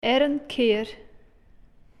An céir,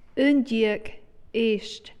 un diag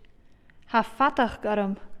éist, ha fatach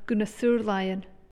garam gona Stòrlann.